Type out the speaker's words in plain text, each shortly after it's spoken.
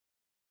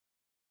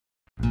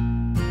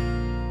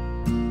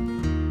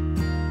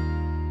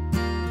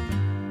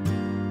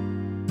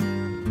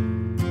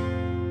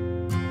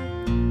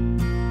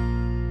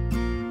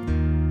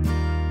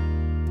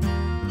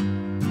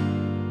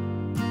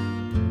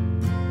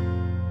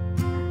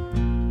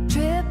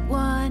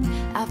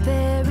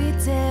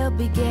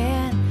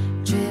began.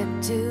 Trip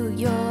to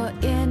you're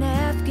in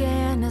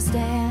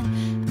Afghanistan.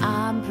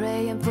 I'm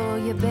praying for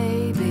you,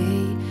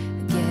 baby.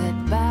 Get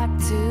back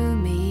to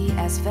me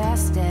as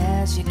fast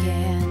as you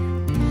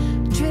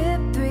can.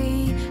 Trip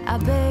 3, our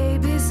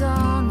baby's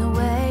on the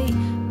way.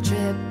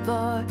 Trip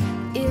 4,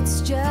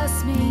 it's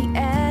just me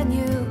and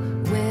you.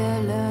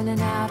 We're learning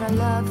how to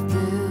love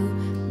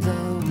through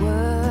the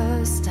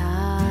worst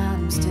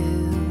times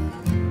too.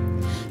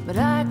 But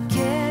I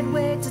can't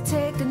wait to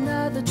take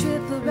another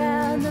trip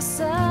around the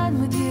sun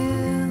with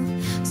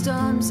you.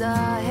 Storms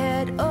are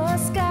ahead or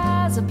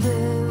skies are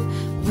blue.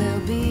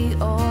 We'll be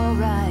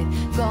alright.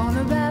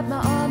 Gonna wrap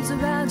my arms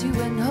around you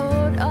and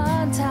hold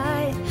on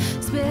tight.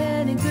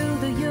 Spinning through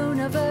the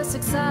universe,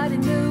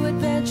 exciting new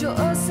adventure.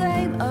 Oh,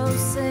 same,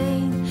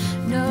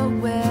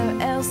 nowhere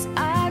else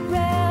I'd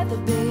rather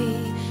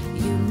be.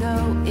 You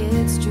know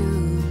it's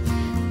true.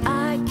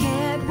 I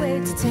can't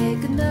wait to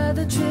take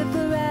another trip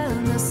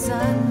around the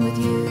sun with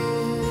you.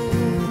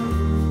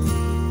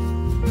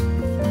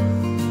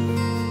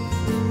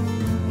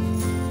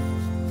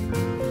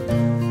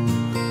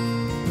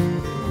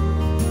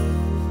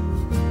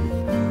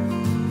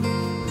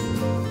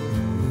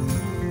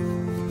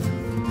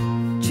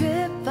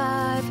 Trip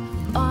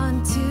 5,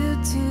 on to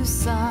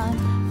Tucson.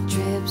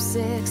 Trip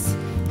 6,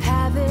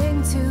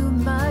 having too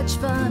much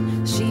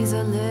fun. She's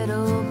a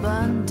little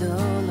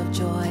bundle of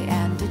joy,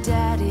 and her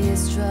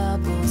daddy's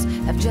troubles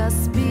have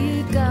just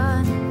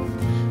begun.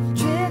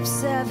 Trip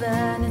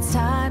 7, it's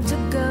time to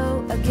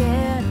go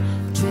again.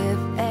 Trip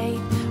 8,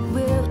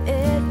 will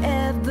it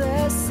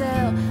ever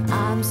sell?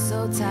 I'm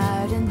so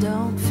tired and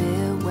don't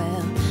feel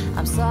well.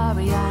 I'm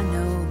sorry, I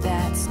know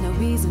that's no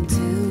reason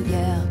to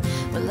yell.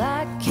 Well,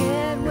 I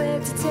can't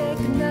wait to take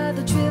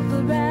another trip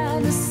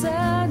around the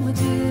sun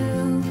with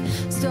you.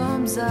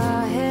 Storms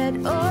are ahead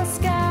or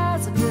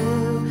skies are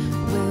blue.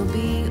 We'll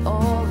be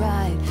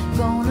alright.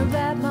 Gonna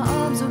wrap my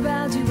arms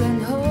around you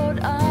and hold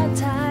on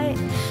tight.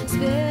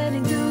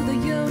 Spinning through the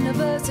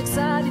universe,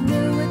 exciting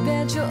new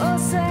adventure. Oh,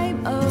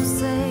 same,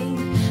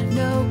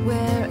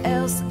 nowhere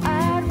else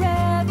I'd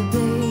rather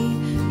be.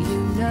 You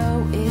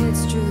know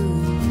it's true.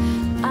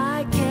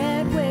 I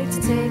can't wait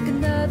to take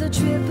another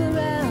trip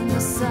around the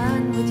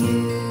sun with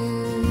you.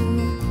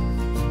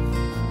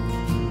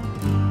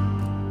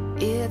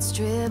 It's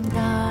trip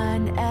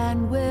 9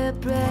 and we're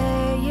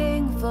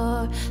praying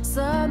for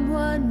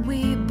someone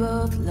we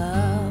both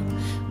love,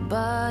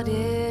 but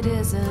it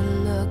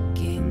isn't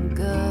looking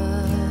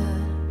good.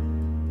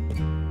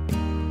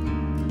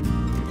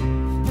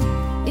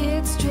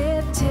 It's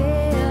trip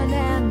 10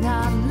 and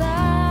I'm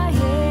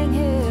lying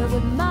here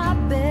with my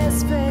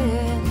best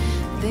friend,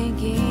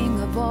 thinking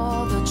of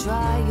all the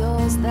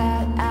trials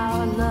that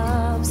our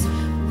loves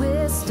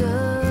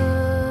withstood.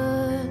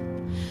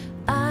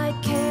 I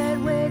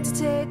can't wait to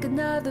take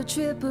another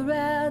trip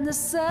around the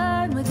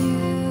sun with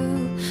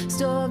you.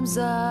 Storms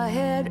are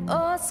ahead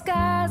or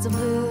skies are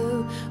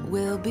blue.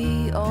 We'll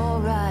be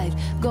alright.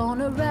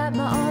 Gonna wrap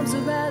my arms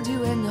around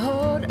you and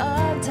hold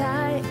on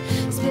tight.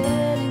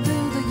 Spinning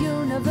through the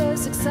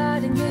universe,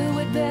 exciting new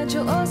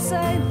adventure. Oh,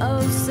 same,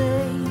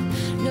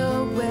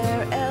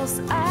 nowhere else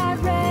I'd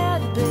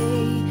rather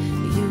be.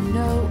 You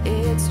know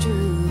it's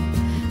true.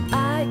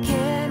 I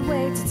can't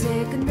wait to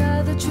take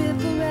another trip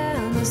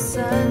around the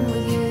sun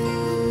with you.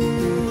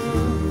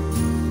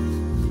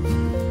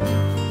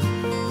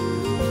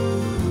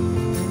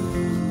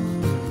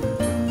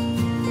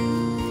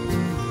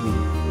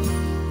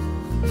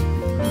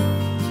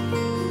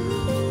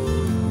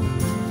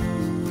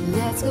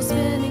 Let's go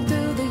spinning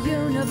through the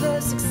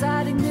universe,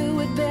 exciting new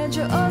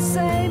adventure. Oh,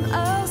 same,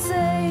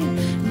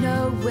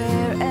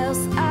 nowhere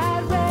else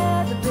I'd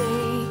rather be.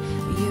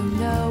 You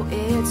know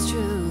it's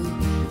true.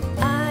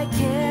 I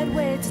can't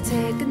wait to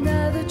take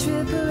another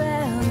trip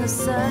around the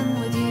sun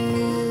with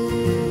you.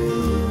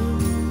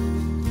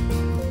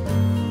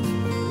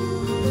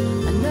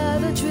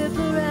 Another trip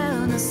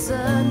around the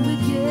sun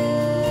with you.